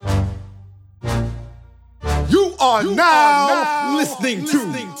are now listening to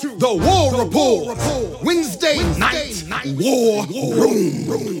the War Report, Wednesday night War Room,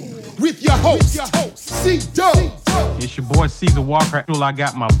 with your host, C-Dub. It's your boy Caesar Walker. I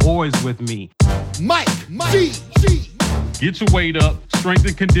got my boys with me. Mike G. Get your weight up, strength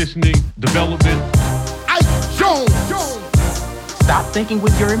and conditioning, development. Ike Jones. Stop thinking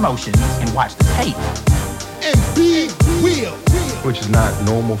with your emotions and watch the tape. And Big Will. Which is not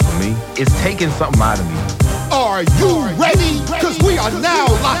normal for me. It's taking something out of me. Are you ready? Because we are now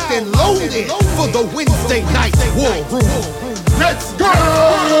locked and loaded for the Wednesday night War Room. Let's go!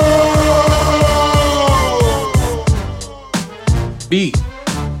 B,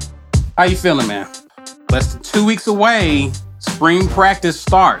 how you feeling, man? Less than 2 weeks away, spring practice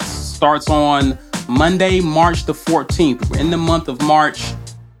starts on Monday, March the 14th. We're in the month of March.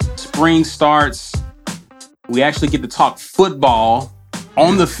 Spring starts. We actually get to talk football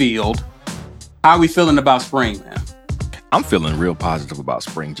on the field. How are we feeling about spring, man? I'm feeling real positive about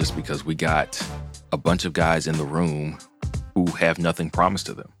spring just because we got a bunch of guys in the room who have nothing promised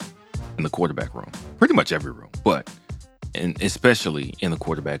to them in the quarterback room. Pretty much every room, and especially in the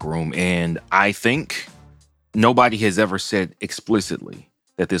quarterback room. And I think nobody has ever said explicitly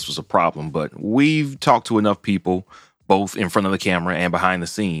that this was a problem, but we've talked to enough people, both in front of the camera and behind the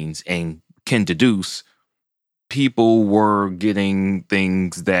scenes, and can deduce people were getting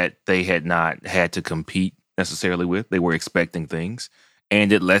things that they had not had to compete necessarily with. They were expecting things,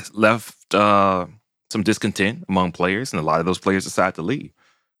 and it left some discontent among players, and a lot of those players decided to leave.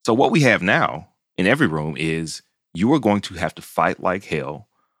 So what we have now in every room is you are going to have to fight like hell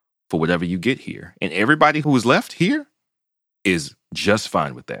for whatever you get here. And everybody who is left here is just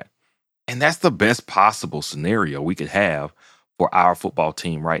fine with that. And that's the best possible scenario we could have for our football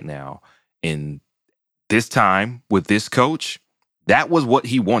team right now. In this time with this coach, that was what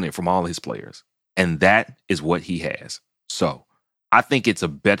he wanted from all his players. And that is what he has. So I think it's a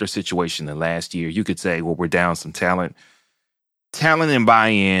better situation than last year. You could say, well, we're down some talent. Talent and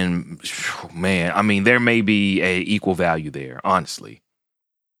buy-in, man, I mean, there may be a equal value there, honestly.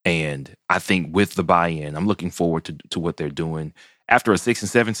 And I think with the buy-in, I'm looking forward to what they're doing. After a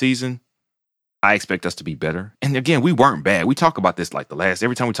 6-7 season, I expect us to be better. And again, we weren't bad. We talk about this like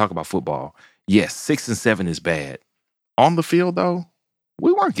every time we talk about football. Yes, 6-7 is bad. On the field, though,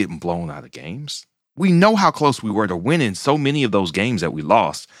 we weren't getting blown out of games. We know how close we were to winning so many of those games that we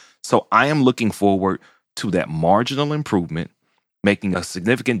lost. So I am looking forward to that marginal improvement, making a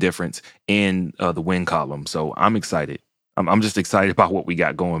significant difference in the win column. So I'm excited. I'm just excited about what we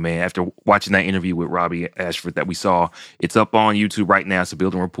got going, man. After watching that interview with Robbie Ashford that we saw, it's up on YouTube right now. It's a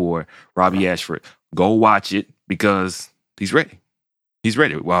building report. Robbie Ashford, go watch it because he's ready. He's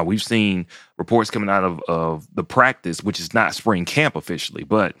ready. Well, we've seen reports coming out of the practice, which is not spring camp officially,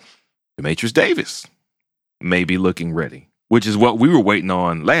 but Demetrius Davis may be looking ready, which is what we were waiting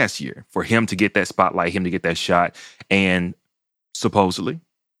on last year, for him to get that spotlight, him to get that shot. And supposedly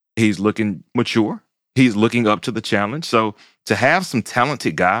he's looking mature. He's looking up to the challenge. So to have some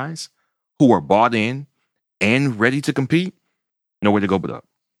talented guys who are bought in and ready to compete, nowhere to go but up.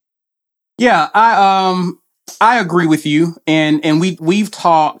 Yeah, I agree with you. And we've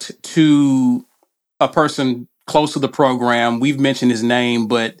talked to a person close to the program. We've mentioned his name,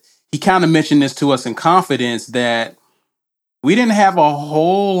 but he kind of mentioned this to us in confidence that we didn't have a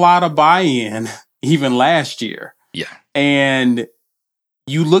whole lot of buy-in even last year. Yeah. And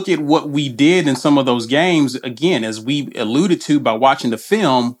you look at what we did in some of those games, again, as we alluded to by watching the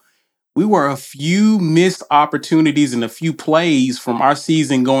film, we were a few missed opportunities and a few plays from our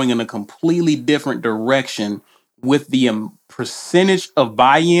season going in a completely different direction with the percentage of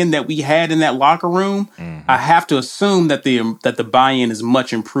buy-in that we had in that locker room. Mm-hmm. I have to assume that the buy-in is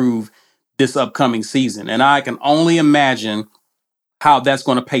much improved this upcoming season. And I can only imagine how that's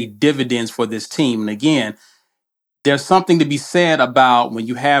going to pay dividends for this team. And again, there's something to be said about when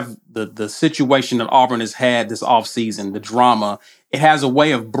you have the situation that Auburn has had this offseason, the drama, it has a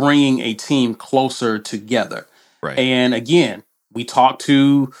way of bringing a team closer together. Right. And again, we got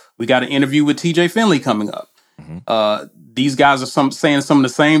an interview with TJ Finley coming up. Mm-hmm. These guys are saying some of the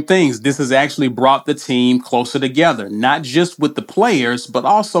same things. This has actually brought the team closer together, not just with the players, but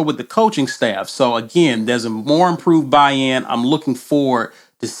also with the coaching staff. So again, there's a more improved buy-in. I'm looking forward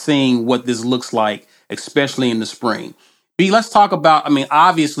to seeing what this looks like, especially in the spring. B, let's talk about,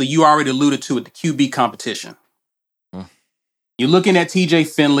 obviously you already alluded to it, the QB competition. You're looking at TJ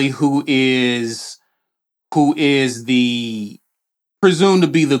Finley, who is the presumed to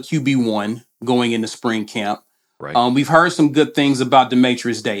be the QB1 going into spring camp. Right. We've heard some good things about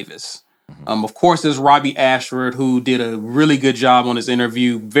Demetrius Davis. Of course, there's Robbie Ashford, who did a really good job on his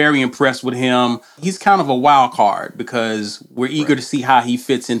interview. Very impressed with him. He's kind of a wild card because we're eager to see how he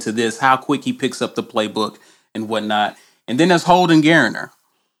fits into this, how quick he picks up the playbook and whatnot. And then there's Holden Garner,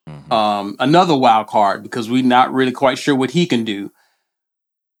 another wild card because we're not really quite sure what he can do.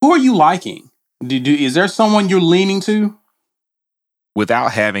 Who are you liking? Is there someone you're leaning to?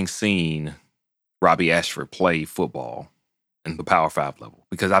 Without having seen Robbie Ashford play football in the Power 5 level,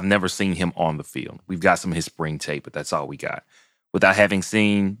 because I've never seen him on the field. We've got some of his spring tape, but that's all we got. Without having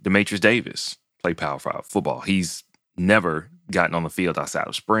seen Demetrius Davis play Power 5 football, he's never gotten on the field outside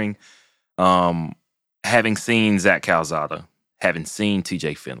of spring. Having seen Zach Calzada, having seen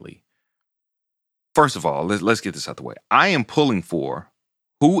TJ Finley. First of all, let's get this out the way. I am pulling for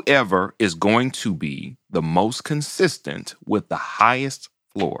whoever is going to be the most consistent with the highest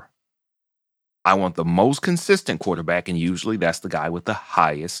floor. I want the most consistent quarterback, and usually that's the guy with the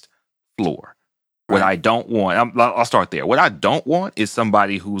highest floor. Right. What I don't want, I'll start there. What I don't want is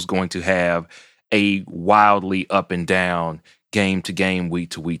somebody who's going to have a wildly up and down, game to game,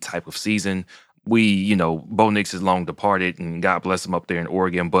 week to week type of season. Bo Nix is long departed, and God bless him up there in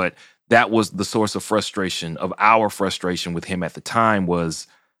Oregon, but that was the source of frustration, of our frustration with him at the time, was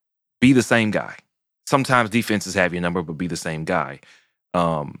be the same guy. Sometimes defenses have your number, but be the same guy.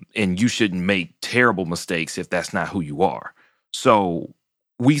 And you shouldn't make terrible mistakes if that's not who you are. So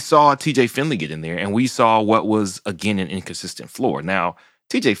we saw TJ Finley get in there, and we saw what was, again, an inconsistent floor. Now,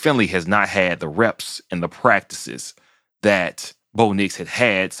 TJ Finley has not had the reps and the practices that Bo Nix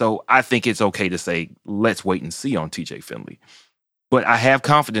had, so I think it's okay to say, let's wait and see on TJ Finley. But I have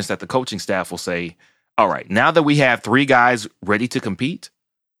confidence that the coaching staff will say, all right, now that we have 3 guys ready to compete,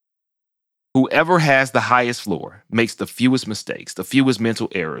 whoever has the highest floor makes the fewest mistakes, the fewest mental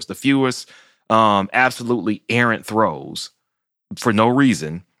errors, the fewest absolutely errant throws for no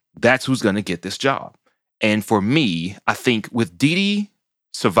reason, that's who's going to get this job. And for me, I think with Dede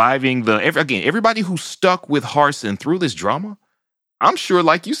surviving everybody who stuck with Harsin through this drama, I'm sure,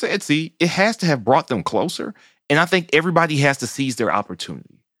 like you said, it has to have brought them closer. And I think everybody has to seize their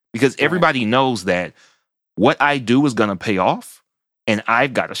opportunity because everybody knows that what I do is going to pay off. And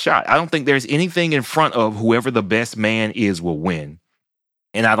I've got a shot. I don't think there's anything in front of whoever the best man is will win.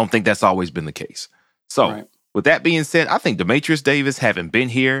 And I don't think that's always been the case. So with that being said, I think Demetrius Davis, having been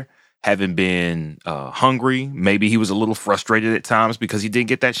here, having been hungry, maybe he was a little frustrated at times because he didn't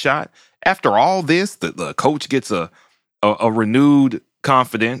get that shot. After all this, the coach gets a renewed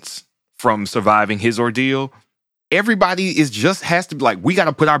confidence from surviving his ordeal. Everybody has to be like, we got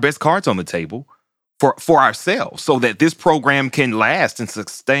to put our best cards on the table for ourselves so that this program can last and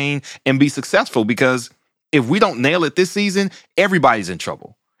sustain and be successful. Because if we don't nail it this season, everybody's in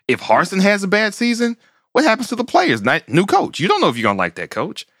trouble. If Harsin has a bad season, what happens to the players? New coach. You don't know if you're going to like that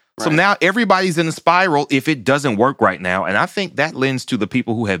coach. Right. So now everybody's in a spiral if it doesn't work right now. And I think that lends to the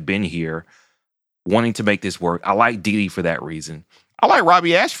people who have been here wanting to make this work. I like Dede for that reason. I like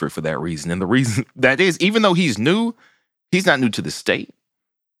Robbie Ashford for that reason. And the reason that is, even though he's new, he's not new to the state.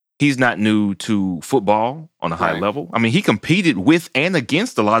 He's not new to football on a high level. I mean, he competed with and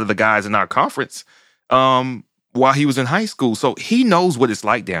against a lot of the guys in our conference while he was in high school. So he knows what it's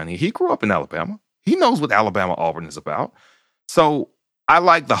like down here. He grew up in Alabama. He knows what Alabama-Auburn is about. So I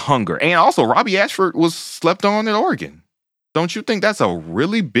like the hunger. And also, Robbie Ashford was slept on at Oregon. Don't you think that's a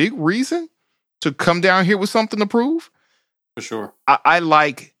really big reason to come down here with something to prove? For sure. I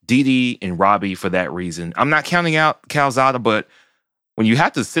like Dede and Robbie for that reason. I'm not counting out Calzada, but when you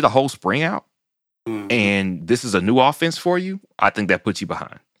have to sit a whole spring out and this is a new offense for you, I think that puts you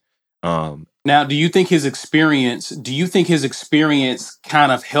behind. Now, do you think his experience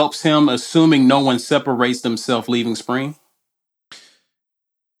kind of helps him, assuming no one separates themselves leaving spring?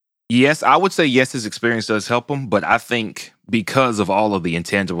 Yes, I would say yes, his experience does help him, but I think because of all of the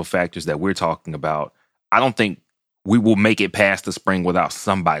intangible factors that we're talking about, I don't think we will make it past the spring without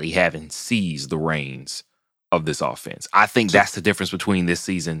somebody having seized the reins of this offense. I think that's the difference between this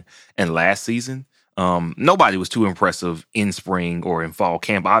season and last season. Nobody was too impressive in spring or in fall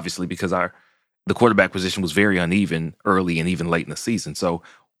camp, obviously, because the quarterback position was very uneven early and even late in the season. So,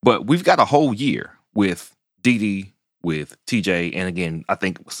 but we've got a whole year with Dede, with TJ, and again, I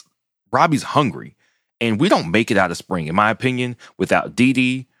think Robbie's hungry. And we don't make it out of spring, in my opinion, without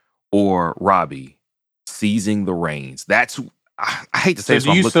Dede or Robbie seizing the reins. I hate to say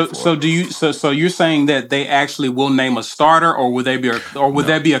this. So you're saying that they actually will name a starter, or would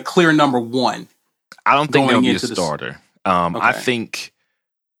that be a clear number one? I don't think they'll be a starter. I think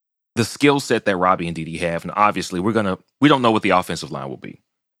the skill set that Robbie and Dede have, and obviously we don't know what the offensive line will be.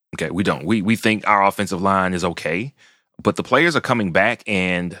 Okay, we don't. We think our offensive line is okay, but the players are coming back,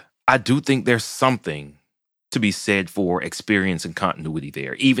 and I do think there's something to be said for experience and continuity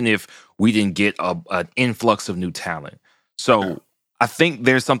there, even if we didn't get an influx of new talent. So I think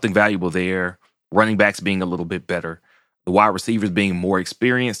there's something valuable there. Running backs being a little bit better, the wide receivers being more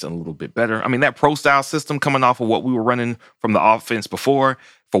experienced and a little bit better. I mean, that pro style system coming off of what we were running from the offense before,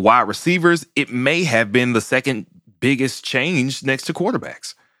 for wide receivers, it may have been the second biggest change next to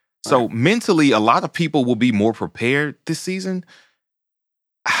quarterbacks. So mentally, a lot of people will be more prepared this season.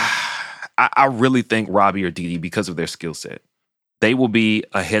 I really think Robbie or Dede, because of their skill set, they will be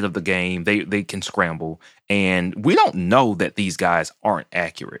ahead of the game. They can scramble. And we don't know that these guys aren't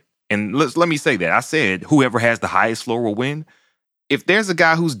accurate. And let me say that. I said whoever has the highest floor will win. If there's a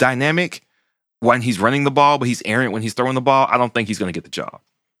guy who's dynamic when he's running the ball, but he's errant when he's throwing the ball, I don't think he's going to get the job.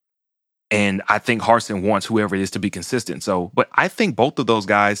 And I think Harsin wants whoever it is to be consistent. But I think both of those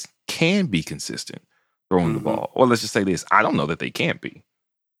guys can be consistent throwing the ball. Or let's just say this. I don't know that they can't be.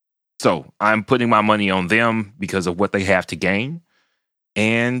 So I'm putting my money on them because of what they have to gain.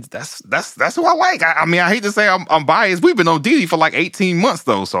 And that's who I like. I mean, I hate to say I'm biased. We've been on Dede for like 18 months,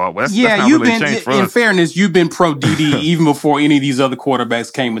 though. So that's not you've really been, changed for in us. fairness, you've been pro Dede even before any of these other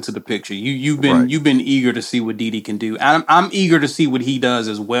quarterbacks came into the picture. You've been eager to see what Dede can do. I'm eager to see what he does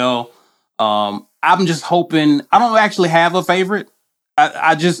as well. I'm just hoping. I don't actually have a favorite.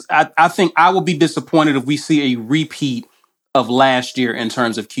 I think I will be disappointed if we see a repeat of last year in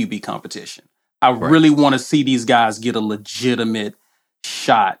terms of QB competition. I really want to see these guys get a legitimate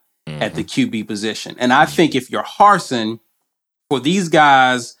shot at the QB position. And I think if you're Harsin, for these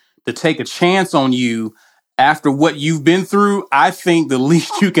guys to take a chance on you after what you've been through, I think the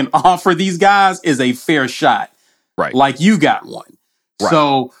least you can offer these guys is a fair shot. Right. Like you got one. Right.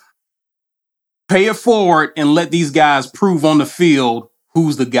 So pay it forward and let these guys prove on the field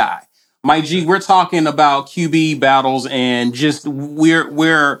who's the guy. Mike G, we're talking about QB battles and just I'm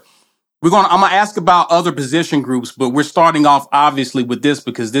gonna ask about other position groups, but we're starting off obviously with this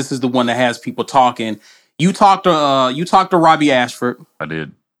because this is the one that has people talking. You talked to Robbie Ashford. I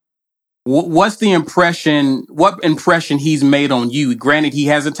did. What's the impression? What impression he's made on you? Granted, he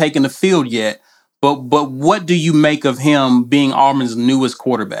hasn't taken the field yet, but what do you make of him being Auburn's newest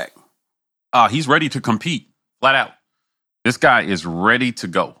quarterback? He's ready to compete, flat out. This guy is ready to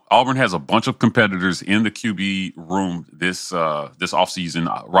go. Auburn has a bunch of competitors in the QB room this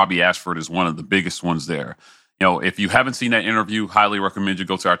offseason. Robbie Ashford is one of the biggest ones there. You know, if you haven't seen that interview, highly recommend you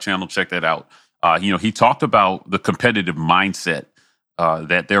go to our channel, check that out. He talked about the competitive mindset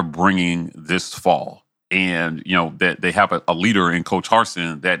that they're bringing this fall. And, that they have a leader in Coach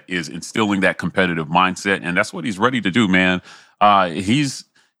Harsin that is instilling that competitive mindset. And that's what he's ready to do, man. He's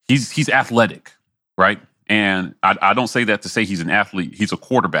athletic, right? And I don't say that to say he's an athlete. He's a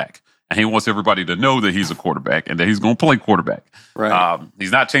quarterback. And he wants everybody to know that he's a quarterback and that he's going to play quarterback. Right.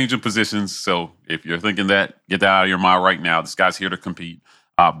 He's not changing positions. So if you're thinking that, get that out of your mind right now. This guy's here to compete.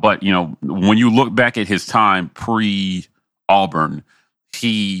 But, when you look back at his time pre-Auburn,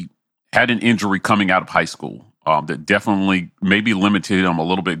 he had an injury coming out of high school that definitely maybe limited him a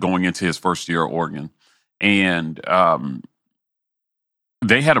little bit going into his first year at Oregon. And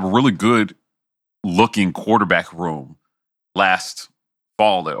they had a really good looking quarterback room last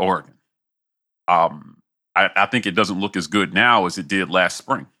fall at Oregon. I think it doesn't look as good now as it did last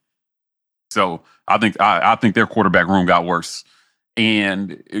spring. So I think their quarterback room got worse.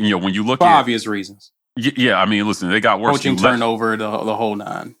 And when you look for at obvious reasons, yeah, I mean, listen, they got worse. Coaching turnover, the whole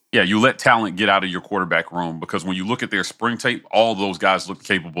nine. Yeah, you let talent get out of your quarterback room because when you look at their spring tape, all those guys look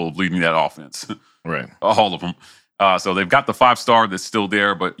capable of leading that offense. Right, all of them. So they've got the 5-star that's still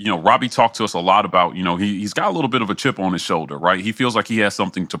there, but Robbie talked to us a lot about he's got a little bit of a chip on his shoulder, right? He feels like he has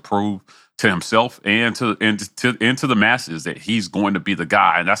something to prove to himself and to the masses that he's going to be the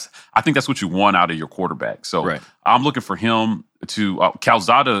guy, and I think that's what you want out of your quarterback. So right. I'm looking for him to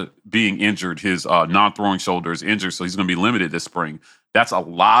Calzada being injured, his non-throwing shoulder is injured, so he's going to be limited this spring. That's a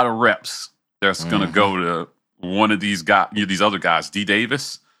lot of reps that's going to go to one of these guys, these other guys, D.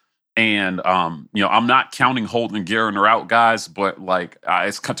 Davis. And, I'm not counting Holton and Guerin are out guys, but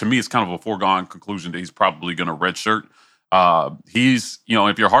to me, it's kind of a foregone conclusion that he's probably going to redshirt. He's,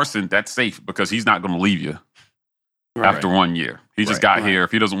 if you're Harsin, that's safe because he's not going to leave you after 1 year. He just got here.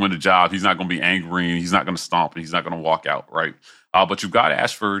 If he doesn't win the job, he's not going to be angry and he's not going to stomp and he's not going to walk out. Right. But you've got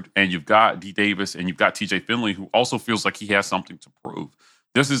Ashford and you've got D. Davis and you've got TJ Finley, who also feels like he has something to prove.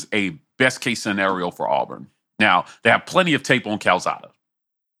 This is a best case scenario for Auburn. Now they have plenty of tape on Calzada.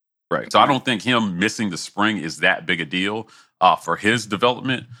 Right. So I don't think him missing the spring is that big a deal for his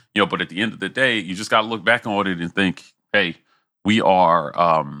development. But at the end of the day, you just got to look back on it and think, hey, we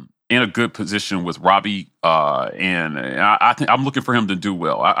are in a good position with Robbie, and I think I'm looking for him to do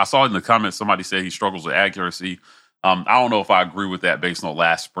well. I saw in the comments somebody said he struggles with accuracy. I don't know if I agree with that based on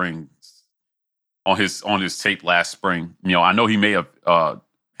last spring, on his tape last spring. I know he may have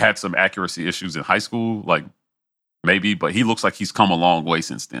had some accuracy issues in high school, like maybe, but he looks like he's come a long way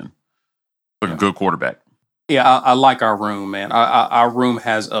since then. Like a good quarterback. Yeah, I like our room, man. Our room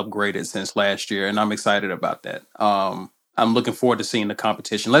has upgraded since last year, and I'm excited about that. I'm looking forward to seeing the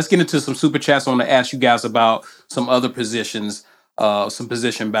competition. Let's get into some super chats. I want to ask you guys about some other positions, some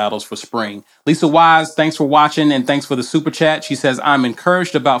position battles for spring. Lisa Wise, thanks for watching, and thanks for the super chat. She says, I'm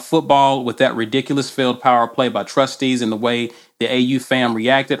encouraged about football with that ridiculous failed power play by trustees and the way the AU fam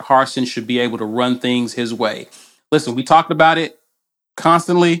reacted. Harsin should be able to run things his way. Listen, we talked about it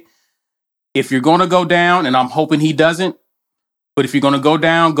constantly. If you're going to go down, and I'm hoping he doesn't, but if you're going to go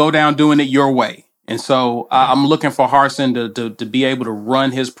down doing it your way. And so I'm looking for Harsin to be able to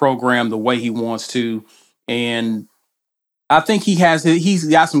run his program the way he wants to. And I think he's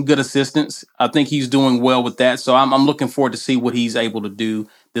got some good assistants. I think he's doing well with that. So I'm looking forward to see what he's able to do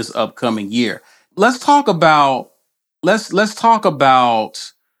this upcoming year. Let's talk about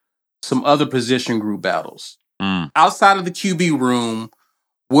some other position group battles. Outside of the QB room,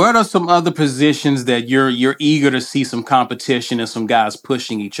 what are some other positions that you're eager to see some competition and some guys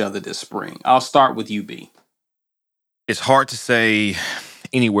pushing each other this spring? I'll start with you, B. It's hard to say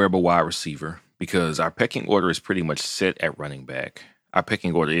anywhere but wide receiver because our pecking order is pretty much set at running back. Our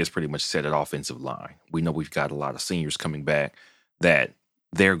pecking order is pretty much set at offensive line. We know we've got a lot of seniors coming back that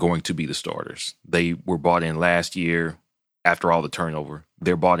they're going to be the starters. They were bought in last year after all the turnover.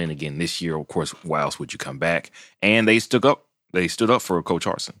 They're bought in again this year. Of course, why else would you come back? And they stood up. They stood up for Coach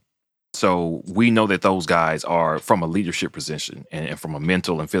Harsin. So we know that those guys are from a leadership position and from a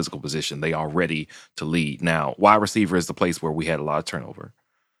mental and physical position. They are ready to lead. Now, wide receiver is the place where we had a lot of turnover.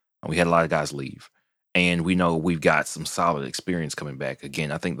 We had a lot of guys leave. And we know we've got some solid experience coming back.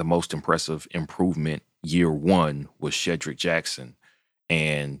 Again, I think the most impressive improvement year one was Shedrick Jackson.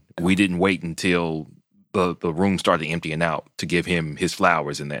 And we didn't wait until the room started emptying out to give him his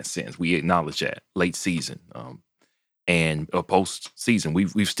flowers in that sense. We acknowledge that late season. And a post-season,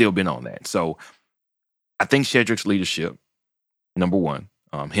 we've still been on that. So I think Shedrick's leadership, number one,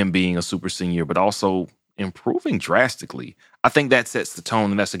 him being a super senior, but also improving drastically, I think that sets the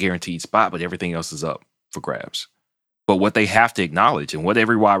tone, and that's a guaranteed spot, but everything else is up for grabs. But what they have to acknowledge, and what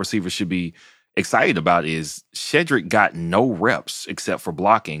every wide receiver should be excited about, is Shedrick got no reps except for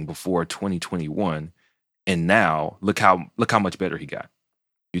blocking before 2021, and now look how much better he got.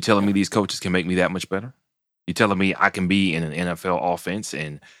 You telling me these coaches can make me that much better? You're telling me I can be in an NFL offense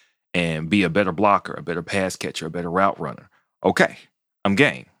and be a better blocker, a better pass catcher, a better route runner. Okay, I'm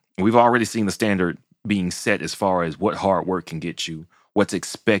game. We've already seen the standard being set as far as what hard work can get you, what's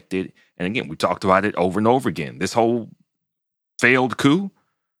expected. And again, we talked about it over and over again. This whole failed coup,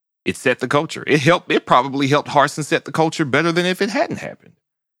 it set the culture. It probably helped Harsin set the culture better than if it hadn't happened.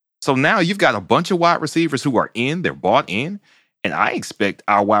 So now you've got a bunch of wide receivers who are they're bought in, and I expect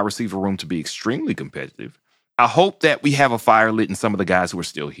our wide receiver room to be extremely competitive. I hope that we have a fire lit in some of the guys who are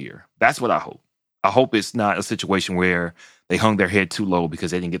still here. That's what I hope. I hope it's not a situation where they hung their head too low because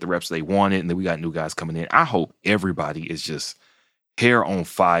they didn't get the reps they wanted and then we got new guys coming in. I hope everybody is just hair on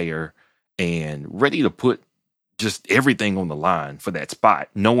fire and ready to put just everything on the line for that spot,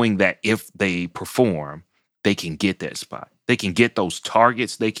 knowing that if they perform, they can get that spot. They can get those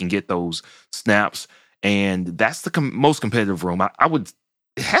targets. They can get those snaps. And that's the most competitive room. It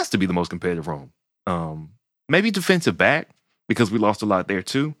has to be the most competitive room. Maybe defensive back, because we lost a lot there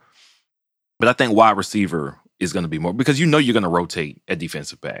too. But I think wide receiver is going to be more, because you're going to rotate at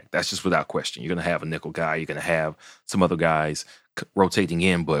defensive back. That's just without question. You're going to have a nickel guy. You're going to have some other guys rotating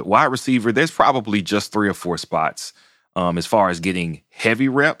in. But wide receiver, there's probably just 3 or 4 spots as far as getting heavy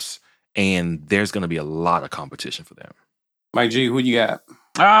reps, and there's going to be a lot of competition for them. Mike G, who you got?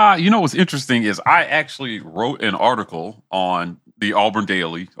 What's interesting is I actually wrote an article on the Auburn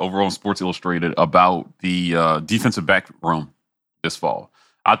Daily over on Sports Illustrated about the defensive back room this fall.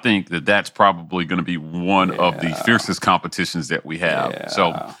 I think that's probably going to be one of the fiercest competitions that we have. Yeah.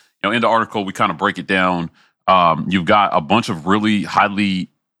 So, in the article, we kind of break it down. You've got a bunch of really highly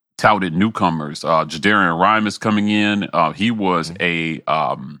touted newcomers. Jadarian Rhyme is coming in. He was a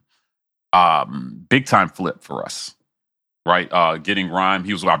big-time flip for us. Right, getting Rhyme.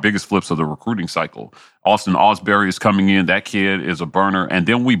 He was our biggest flips of the recruiting cycle. Austin Osbury is coming in. That kid is a burner. And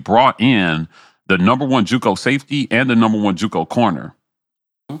then we brought in the number 1 JUCO safety and the number 1 JUCO corner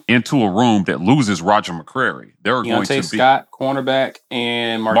into a room that loses Roger McCrary. They're going to be Scott, cornerback,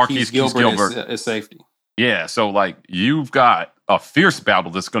 and Marquise Gilbert is safety. Yeah, so you've got a fierce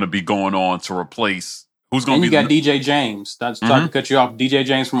battle that's going to be going on to replace who's going to be. And you got DJ James. That's sorry to cut you off. DJ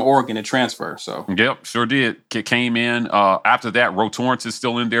James from Oregon at transfer. So yep, sure did. Came in. After that, Ro Torrance is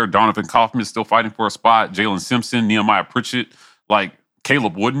still in there. Donovan Kaufman is still fighting for a spot. Jalen Simpson, Nehemiah Pritchett, like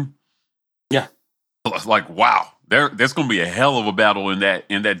Caleb Wooden. Yeah, like wow, there's going to be a hell of a battle in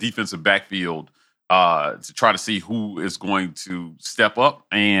that defensive backfield. To try to see who is going to step up.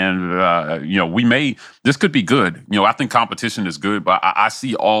 And, this could be good. I think competition is good, but I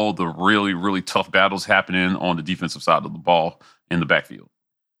see all the really, really tough battles happening on the defensive side of the ball in the backfield.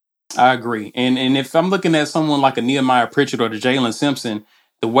 I agree. And if I'm looking at someone like a Nehemiah Pritchett or the Jalen Simpson,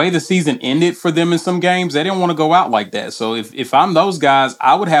 the way the season ended for them in some games, they didn't want to go out like that. So if I'm those guys,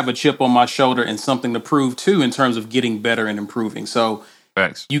 I would have a chip on my shoulder and something to prove too in terms of getting better and improving. So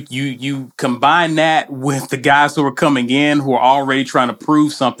thanks. You combine that with the guys who are coming in who are already trying to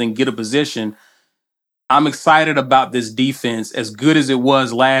prove something, get a position. I'm excited about this defense. As good as it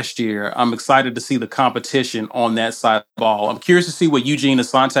was last year, I'm excited to see the competition on that side of the ball. I'm curious to see what Eugene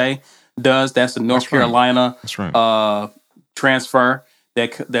Asante does. That's the North Carolina transfer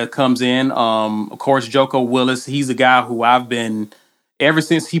that comes in. Of course, Joko Willis, he's a guy who I've been... Ever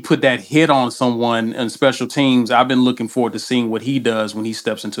since he put that hit on someone in special teams, I've been looking forward to seeing what he does when he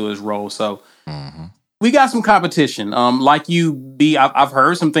steps into his role. So we got some competition. Like you, B, I've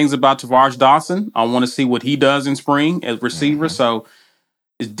heard some things about Tavares Dawson. I want to see what he does in spring as receiver. So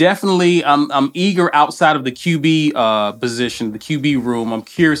it's definitely, I'm eager outside of the QB position, the QB room. I'm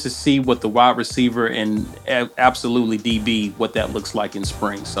curious to see what the wide receiver and absolutely DB, what that looks like in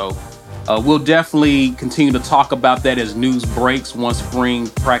spring. So we'll definitely continue to talk about that as news breaks once spring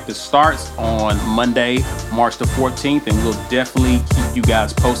practice starts on Monday, March the 14th, and we'll definitely keep you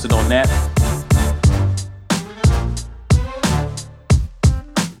guys posted on that.